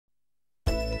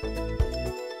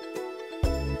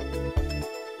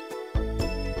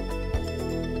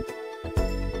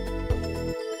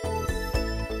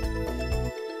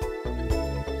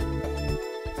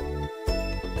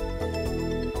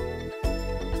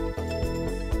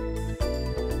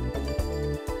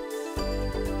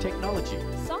Technology,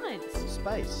 science,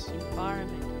 space,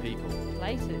 environment, people.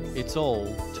 places. It's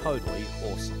all totally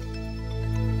awesome.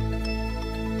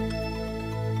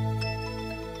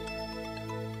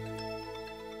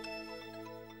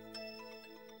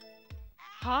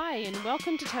 Hi and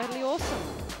welcome to Totally Awesome.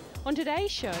 On today's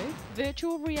show,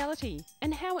 virtual reality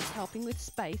and how it's helping with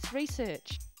space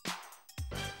research.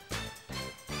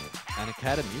 An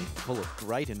academy full of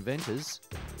great inventors.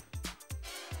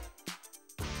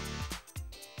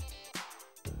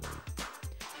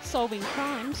 Solving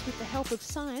crimes with the help of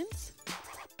science.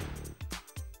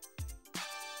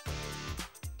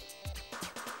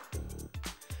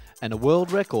 And a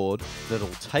world record that'll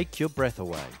take your breath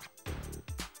away.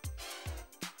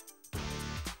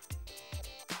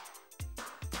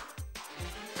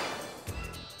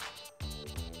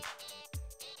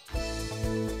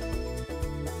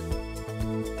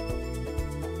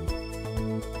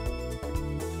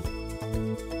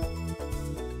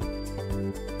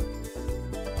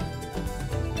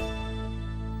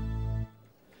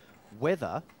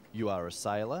 Whether you are a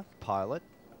sailor, pilot,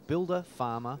 builder,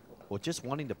 farmer, or just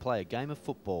wanting to play a game of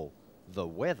football, the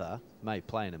weather may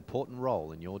play an important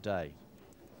role in your day.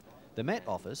 The Met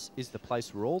Office is the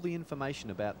place where all the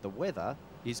information about the weather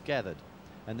is gathered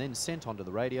and then sent onto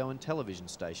the radio and television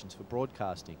stations for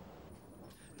broadcasting.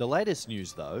 The latest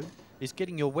news, though, is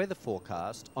getting your weather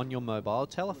forecast on your mobile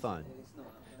telephone.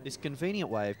 This convenient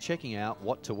way of checking out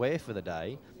what to wear for the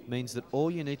day means that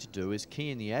all you need to do is key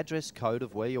in the address code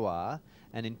of where you are,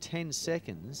 and in 10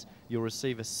 seconds you'll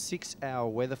receive a 6-hour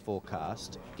weather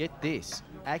forecast, get this,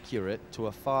 accurate to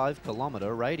a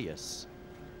 5-kilometre radius.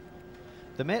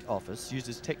 The Met Office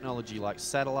uses technology like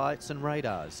satellites and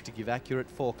radars to give accurate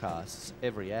forecasts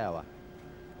every hour.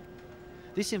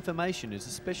 This information is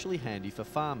especially handy for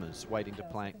farmers waiting to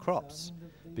plant crops,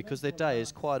 because their day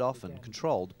is quite often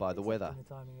controlled by the weather.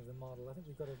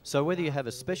 So whether you have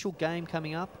a special game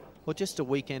coming up or just a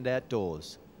weekend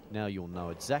outdoors, now you'll know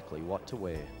exactly what to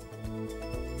wear.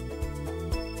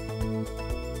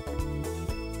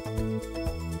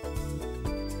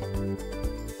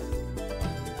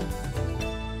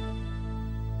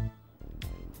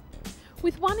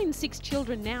 With 1 in 6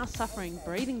 children now suffering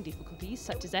breathing difficulties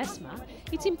such as asthma,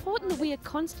 it's important that we are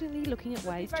constantly looking at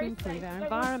ways to improve our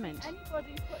environment.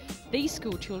 These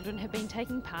school children have been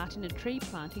taking part in a tree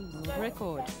planting world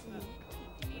record.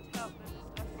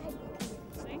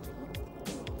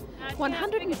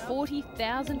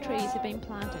 140,000 trees have been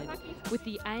planted, with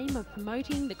the aim of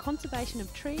promoting the conservation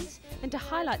of trees and to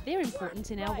highlight their importance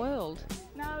in our world.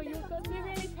 Now you've got to be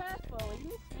really careful.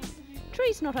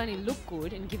 Trees not only look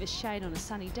good and give us shade on a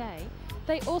sunny day,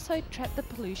 they also trap the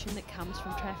pollution that comes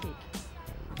from traffic.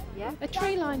 A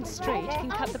tree-lined street can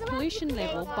cut the pollution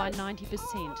level by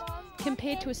 90%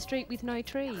 compared to a street with no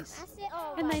trees,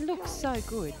 and they look so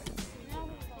good.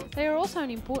 They are also an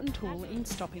important tool in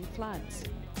stopping floods.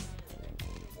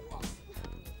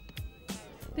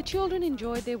 The children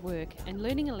enjoyed their work and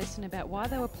learning a lesson about why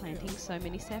they were planting so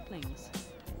many saplings.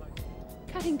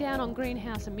 Cutting down on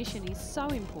greenhouse emission is so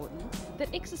important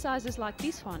that exercises like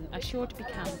this one are sure to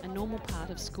become a normal part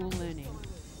of school learning.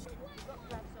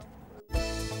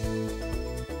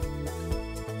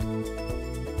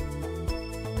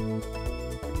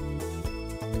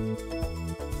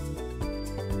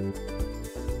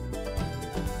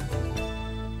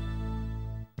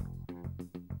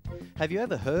 Have you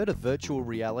ever heard of virtual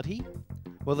reality?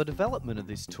 Well, the development of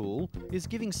this tool is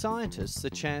giving scientists a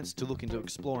chance to look into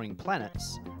exploring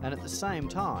planets and at the same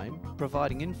time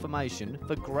providing information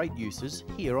for great uses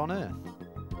here on Earth.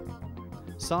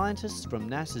 Scientists from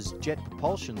NASA's Jet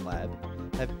Propulsion Lab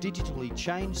have digitally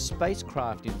changed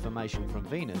spacecraft information from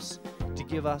Venus to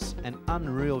give us an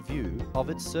unreal view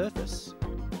of its surface.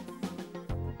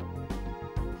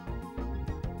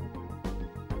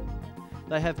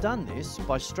 They have done this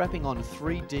by strapping on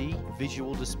 3D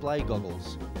visual display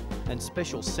goggles and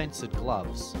special censored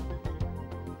gloves.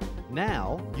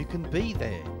 Now you can be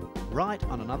there, right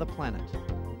on another planet.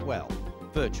 Well,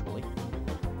 virtually.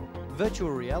 Virtual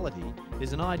reality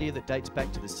is an idea that dates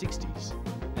back to the 60s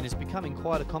and is becoming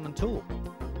quite a common tool.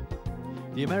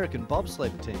 The American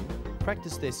bobsled team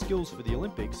practiced their skills for the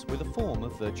Olympics with a form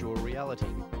of virtual reality.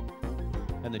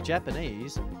 And the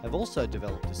Japanese have also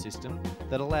developed a system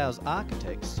that allows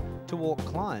architects to walk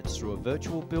clients through a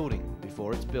virtual building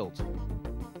before it's built.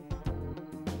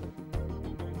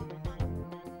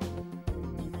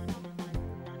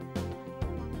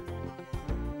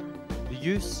 The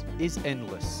use is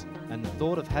endless, and the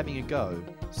thought of having a go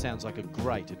sounds like a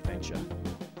great adventure.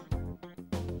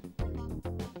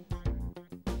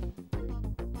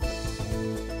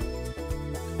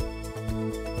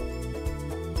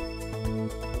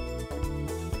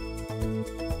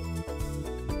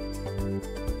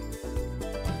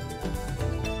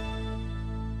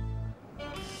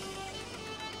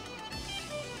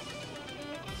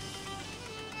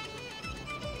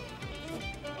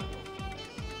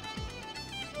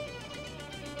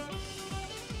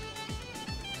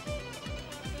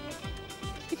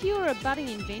 If you were a budding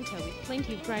inventor with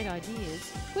plenty of great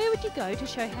ideas, where would you go to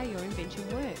show how your invention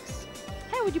works?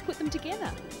 How would you put them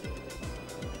together?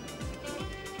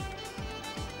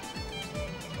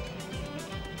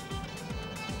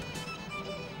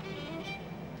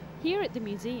 Here at the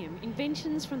museum,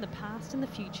 inventions from the past and the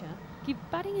future give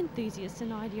budding enthusiasts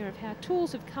an idea of how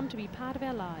tools have come to be part of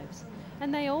our lives,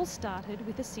 and they all started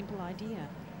with a simple idea.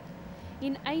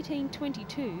 In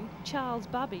 1822, Charles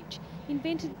Babbage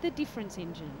invented the difference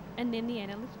engine and then the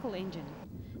analytical engine.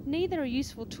 Neither a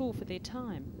useful tool for their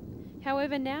time.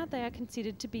 However, now they are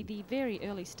considered to be the very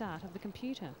early start of the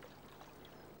computer.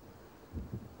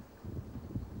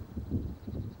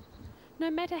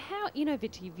 No matter how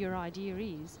innovative your idea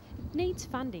is, it needs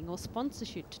funding or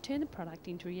sponsorship to turn the product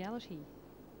into reality.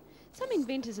 Some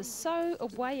inventors are so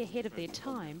way ahead of their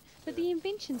time that the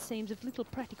invention seems of little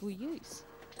practical use.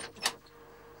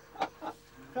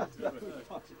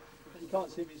 You can't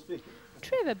see me speaking.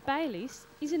 Trevor Bayliss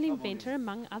is an inventor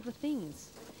among other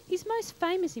things. His most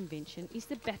famous invention is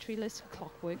the batteryless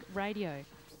clockwork radio.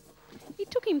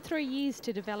 It took him 3 years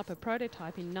to develop a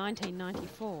prototype in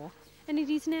 1994, and it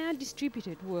is now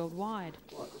distributed worldwide.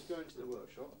 Right, let's go into the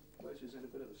workshop. The place is in a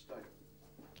bit of a state.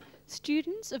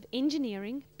 Students of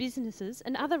engineering, businesses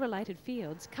and other related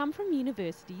fields come from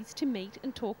universities to meet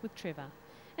and talk with Trevor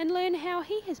and learn how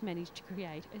he has managed to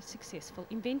create a successful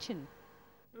invention.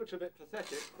 It looks a bit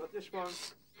pathetic, but this one,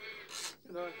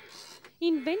 you know...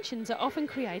 Inventions are often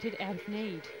created out of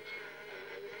need.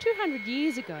 200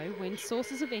 years ago, when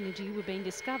sources of energy were being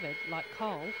discovered, like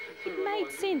coal, it made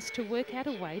sense to work out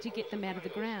a way to get them out of the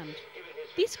ground.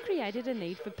 This created a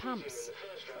need for pumps.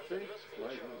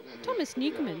 Thomas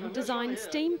Newcomen designed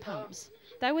steam pumps.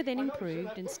 They were then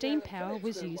improved and steam power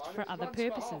was used for other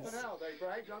purposes.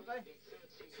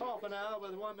 Half an hour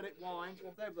with a 1 minute wind.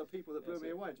 They were the people that blew me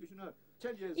away. You should know.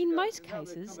 10 years In ago, most and now they've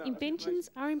cases, come out, inventions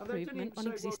are and they didn't improvement even on say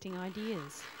what- existing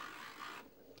ideas.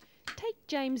 Take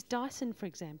James Dyson, for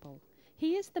example.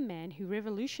 He is the man who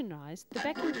revolutionised the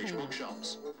vacuum cleaner.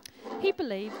 He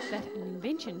believed that an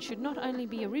invention should not only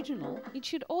be original, it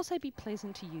should also be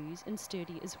pleasant to use and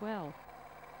sturdy as well.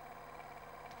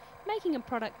 Making a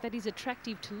product that is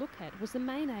attractive to look at was the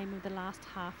main aim of the last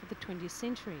half of the 20th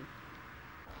century.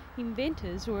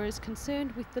 Inventors were as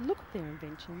concerned with the look of their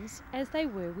inventions as they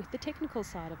were with the technical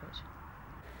side of it.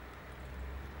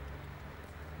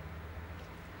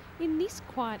 In this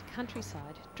quiet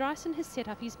countryside, Dyson has set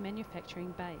up his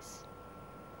manufacturing base.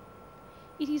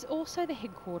 It is also the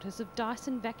headquarters of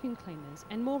Dyson vacuum cleaners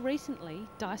and more recently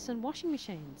Dyson washing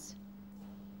machines.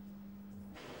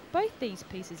 Both these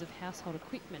pieces of household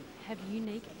equipment have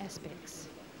unique aspects.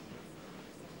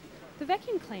 The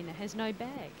vacuum cleaner has no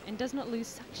bag and does not lose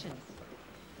suction.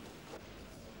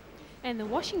 And the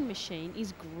washing machine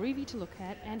is groovy to look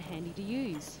at and handy to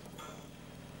use.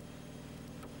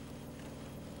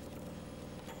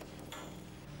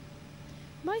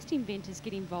 Most inventors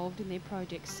get involved in their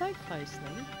projects so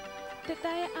closely that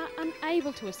they are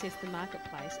unable to assess the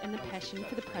marketplace and the passion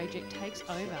for the project takes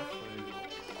over.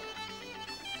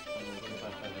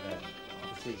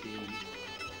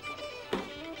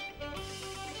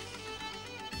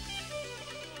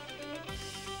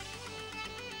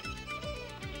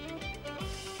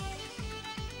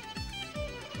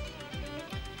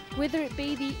 Whether it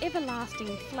be the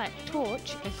everlasting flat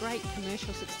torch, a great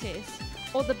commercial success,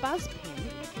 or the buzz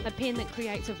pen, a pen that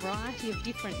creates a variety of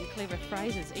different and clever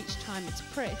phrases each time it's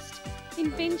pressed,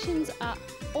 inventions are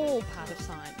all part of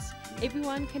science.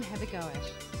 Everyone can have a go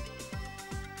at.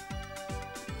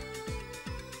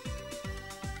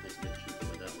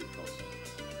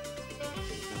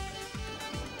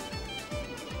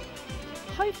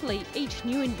 Hopefully, each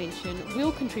new invention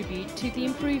will contribute to the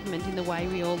improvement in the way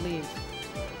we all live.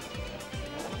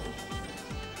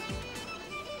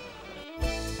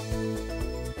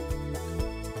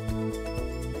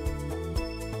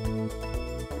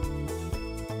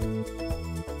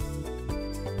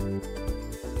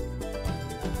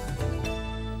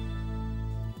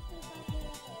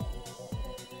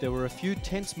 There were a few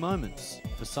tense moments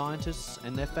for scientists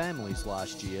and their families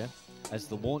last year as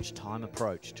the launch time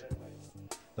approached.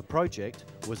 The project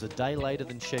was a day later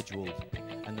than scheduled,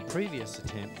 and the previous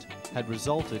attempt had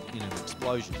resulted in an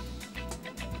explosion.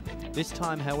 This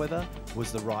time, however,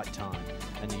 was the right time,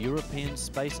 and the European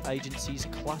Space Agency's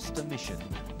cluster mission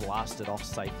blasted off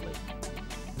safely.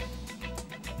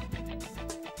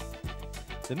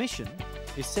 The mission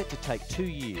is set to take 2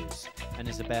 years and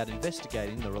is about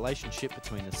investigating the relationship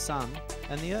between the Sun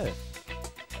and the Earth.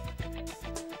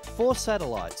 4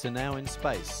 satellites are now in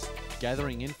space,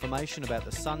 gathering information about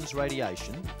the Sun's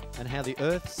radiation and how the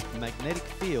Earth's magnetic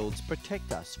fields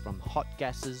protect us from hot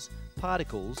gases,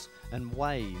 particles and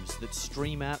waves that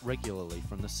stream out regularly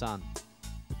from the sun.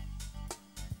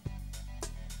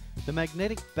 The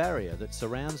magnetic barrier that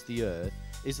surrounds the Earth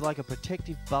is like a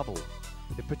protective bubble.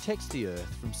 It protects the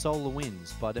Earth from solar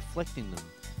winds by deflecting them.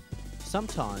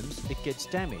 Sometimes it gets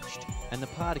damaged and the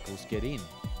particles get in.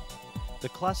 The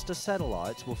cluster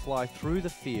satellites will fly through the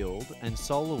field and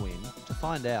solar wind to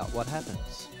find out what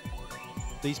happens.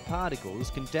 These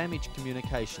particles can damage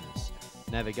communications,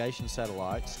 navigation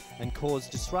satellites, and cause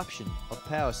disruption of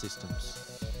power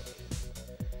systems.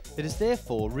 It is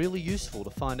therefore really useful to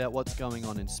find out what's going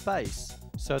on in space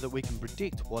so that we can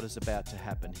predict what is about to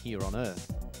happen here on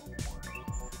Earth.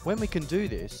 When we can do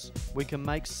this, we can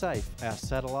make safe our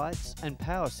satellites and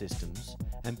power systems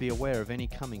and be aware of any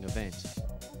coming event.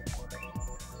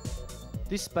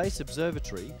 This space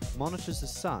observatory monitors the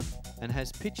sun and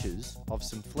has pictures of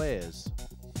some flares.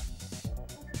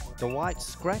 The white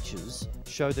scratches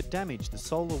show the damage the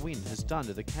solar wind has done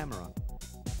to the camera.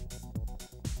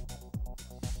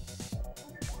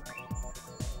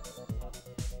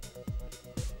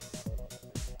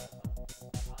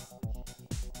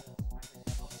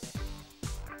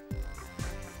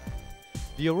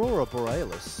 The aurora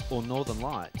borealis, or northern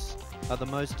lights, are the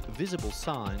most visible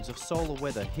signs of solar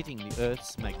weather hitting the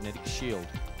Earth's magnetic shield.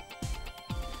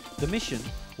 The mission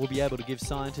will be able to give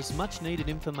scientists much needed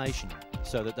information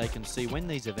so that they can see when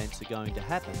these events are going to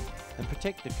happen and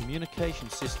protect the communication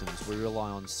systems we rely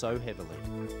on so heavily.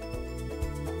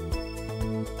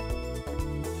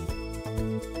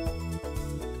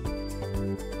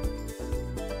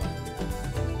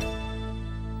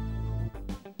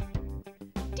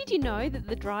 Did you know that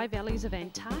the dry valleys of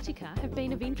Antarctica have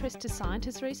been of interest to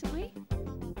scientists recently?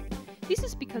 This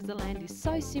is because the land is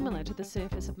so similar to the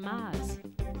surface of Mars.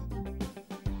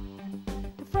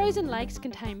 The frozen lakes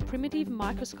contain primitive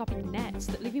microscopic gnats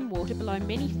that live in water below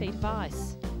many feet of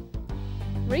ice.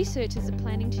 Researchers are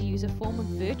planning to use a form of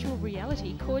virtual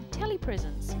reality called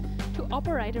telepresence to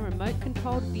operate a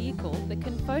remote-controlled vehicle that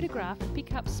can photograph and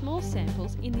pick up small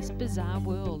samples in this bizarre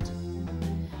world.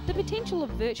 The potential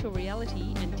of virtual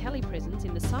reality and telepresence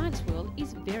in the science world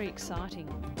is very exciting.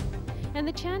 And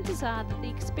the chances are that the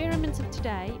experiments of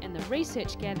today and the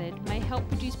research gathered may help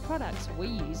produce products we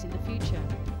use in the future.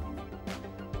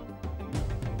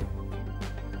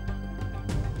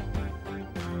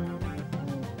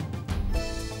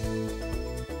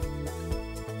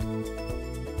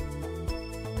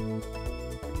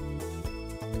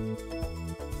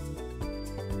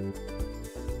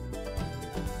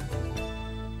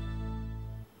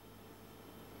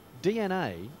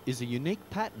 DNA is a unique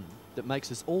pattern that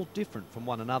makes us all different from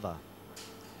one another.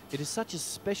 It is such a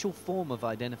special form of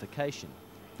identification.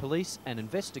 Police and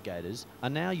investigators are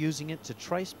now using it to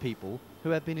trace people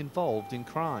who have been involved in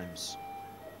crimes.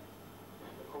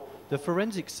 The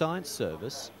Forensic Science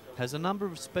Service has a number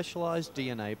of specialised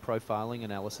DNA profiling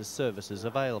analysis services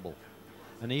available,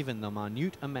 and even the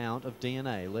minute amount of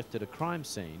DNA left at a crime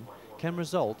scene can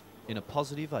result in a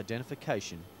positive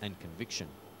identification and conviction.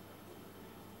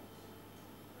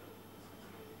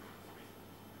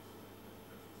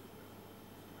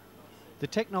 The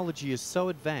technology is so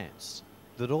advanced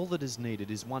that all that is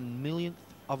needed is 1/1,000,000th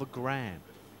of a gram.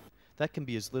 That can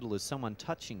be as little as someone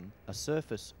touching a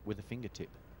surface with a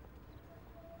fingertip.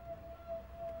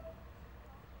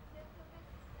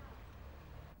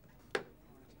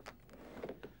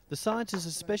 The science is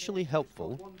especially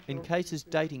helpful in cases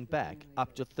dating back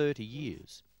up to 30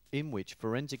 years, in which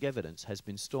forensic evidence has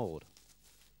been stored.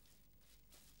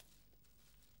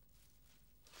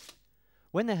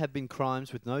 When there have been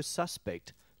crimes with no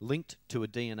suspect linked to a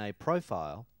DNA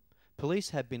profile,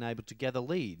 police have been able to gather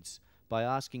leads by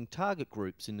asking target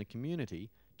groups in the community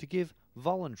to give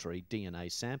voluntary DNA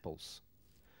samples.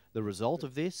 The result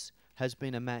of this has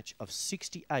been a match of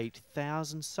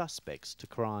 68,000 suspects to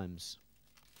crimes.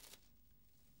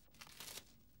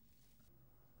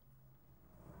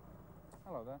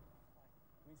 Hello there.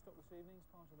 Can you stop this evening as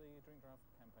part of the Drink Drive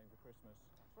campaign for Christmas?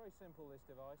 It's very simple, this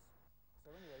device.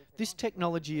 This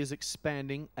technology is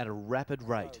expanding at a rapid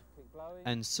rate,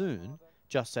 and soon,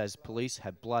 just as police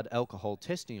have blood alcohol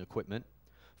testing equipment,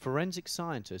 forensic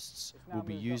scientists will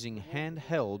be using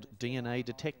handheld DNA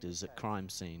detectors at crime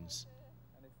scenes.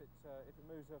 And if it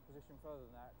moves a position further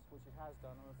than that, which it has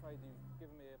done, I'm afraid you've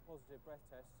given me a positive breath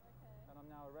test, and I'm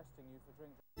now arresting you for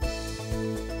drink.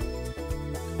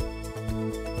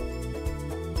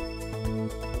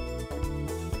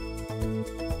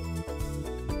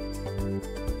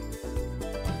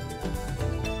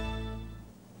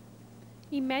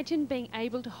 Imagine being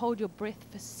able to hold your breath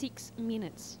for 6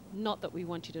 minutes. Not that we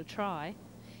want you to try.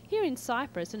 Here in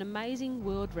Cyprus, an amazing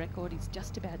world record is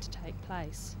just about to take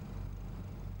place.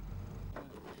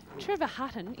 Trevor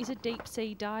Hutton is a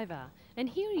deep-sea diver, and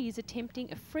here he is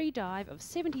attempting a free dive of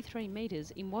 73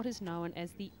 metres in what is known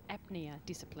as the apnea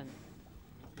discipline.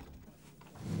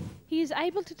 He is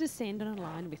able to descend on a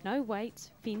line with no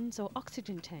weights, fins or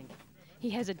oxygen tank. He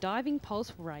has a diving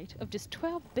pulse rate of just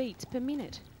 12 beats per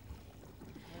minute.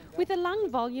 With a lung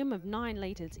volume of 9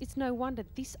 litres, it's no wonder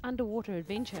this underwater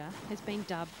adventure has been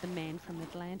dubbed the man from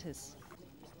Atlantis.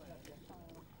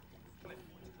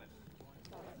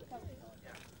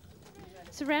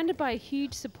 Surrounded by a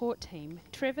huge support team,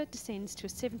 Trevor descends to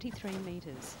 73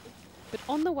 metres. But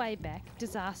on the way back,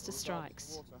 disaster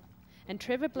strikes. And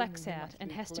Trevor blacks out and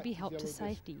has to be helped to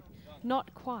safety,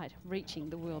 not quite reaching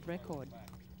the world record.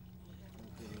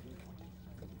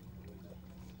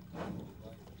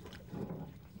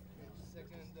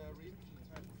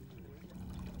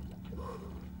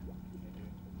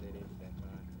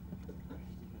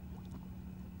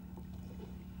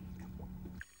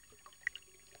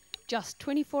 Just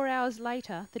 24 hours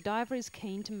later, the diver is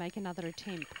keen to make another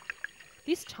attempt.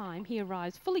 This time he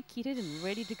arrives fully kitted and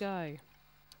ready to go.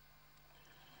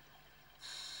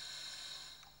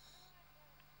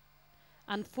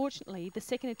 Unfortunately, the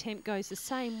second attempt goes the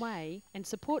same way and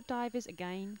support divers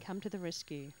again come to the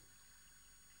rescue.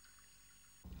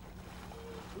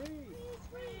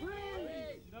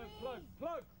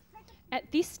 At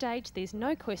this stage, there's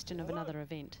no question of another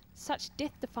event. Such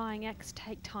death-defying acts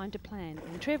take time to plan,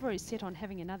 and Trevor is set on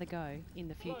having another go in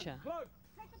the future.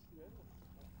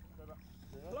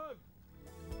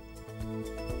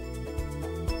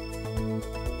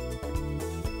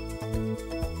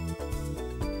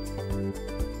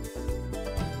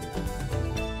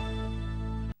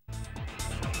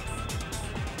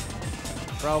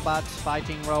 Robots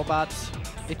fighting robots.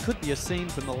 It could be a scene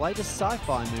from the latest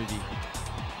sci-fi movie.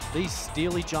 These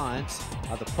steely giants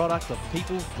are the product of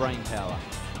people's brainpower,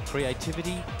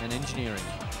 creativity and engineering,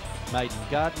 made in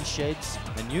garden sheds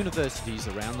and universities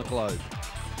around the globe.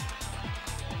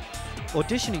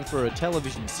 Auditioning for a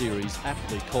television series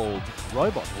aptly called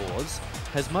Robot Wars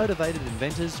has motivated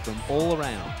inventors from all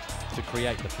around to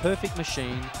create the perfect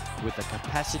machine with the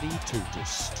capacity to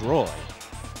destroy.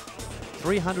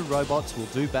 300 robots will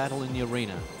do battle in the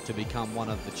arena to become one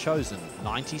of the chosen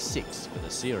 96 for the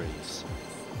series.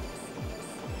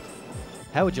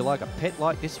 How would you like a pet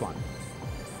like this one?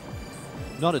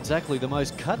 Not exactly the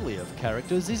most cuddly of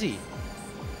characters, is he?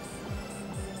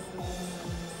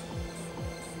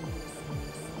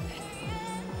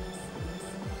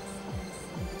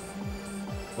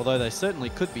 Although they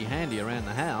certainly could be handy around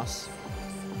the house.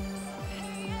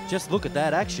 Just look at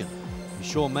that action. You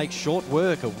sure make short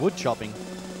work of wood chopping.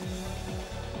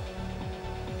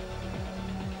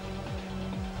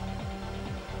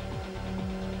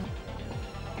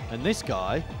 And this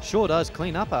guy sure does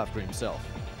clean up after himself.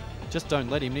 Just don't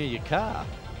let him near your car.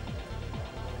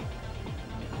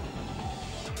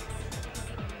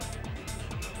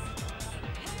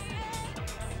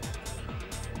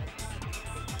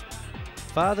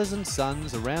 Fathers and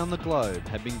sons around the globe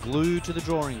have been glued to the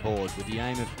drawing board with the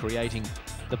aim of creating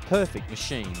the perfect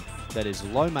machine that is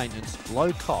low maintenance,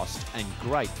 low cost and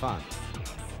great fun.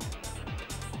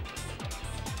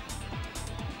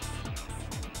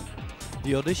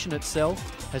 The audition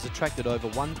itself has attracted over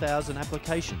 1,000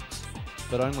 applications,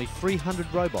 but only 300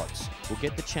 robots will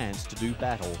get the chance to do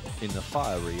battle in the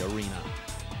fiery arena.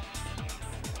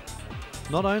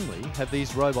 Not only have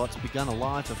these robots begun a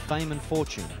life of fame and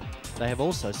fortune, they have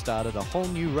also started a whole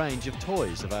new range of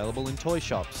toys available in toy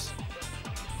shops.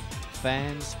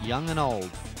 Fans, young and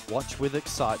old, watch with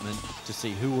excitement to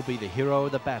see who will be the hero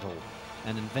of the battle,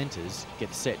 and inventors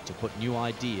get set to put new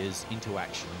ideas into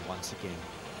action once again.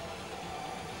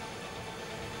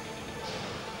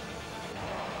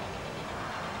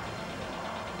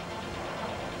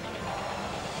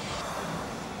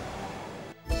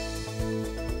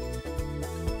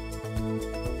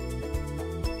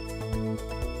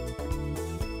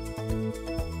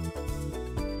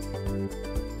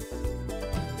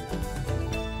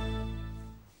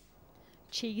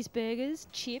 Cheeseburgers,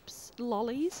 chips,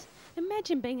 lollies.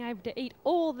 Imagine being able to eat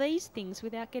all these things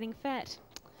without getting fat.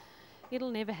 It'll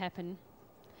never happen.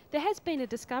 There has been a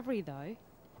discovery though,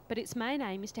 but its main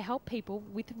aim is to help people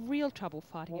with real trouble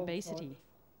fighting obesity.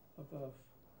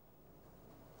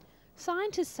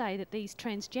 Scientists say that these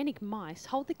transgenic mice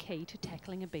hold the key to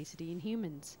tackling obesity in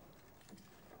humans.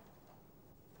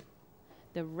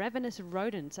 The ravenous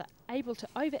rodents are able to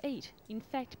overeat, in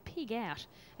fact pig out,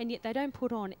 and yet they don't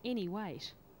put on any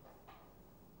weight.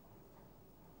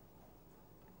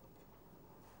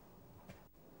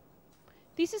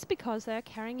 This is because they are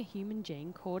carrying a human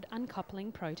gene called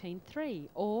uncoupling protein 3,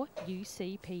 or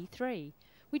UCP3,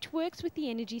 which works with the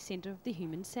energy centre of the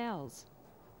human cells.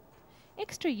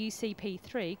 Extra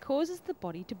UCP3 causes the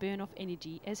body to burn off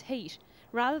energy as heat,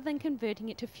 rather than converting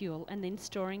it to fuel and then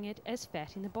storing it as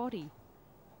fat in the body.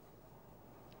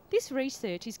 This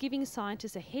research is giving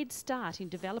scientists a head start in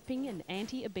developing an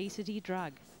anti-obesity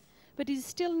drug, but it is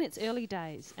still in its early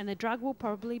days, and the drug will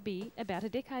probably be about a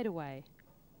decade away.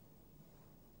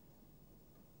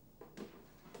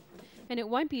 And it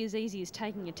won't be as easy as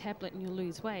taking a tablet and you'll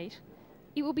lose weight.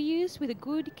 It will be used with a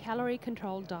good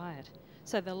calorie-controlled diet,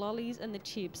 so the lollies and the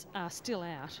chips are still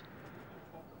out.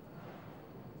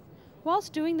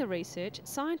 Whilst doing the research,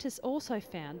 scientists also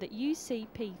found that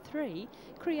UCP3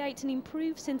 creates an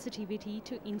improved sensitivity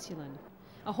to insulin,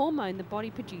 a hormone the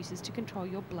body produces to control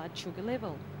your blood sugar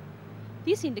level.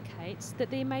 This indicates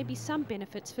that there may be some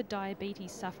benefits for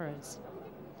diabetes sufferers.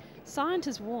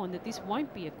 Scientists warn that this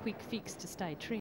won't be a quick fix to stay trim.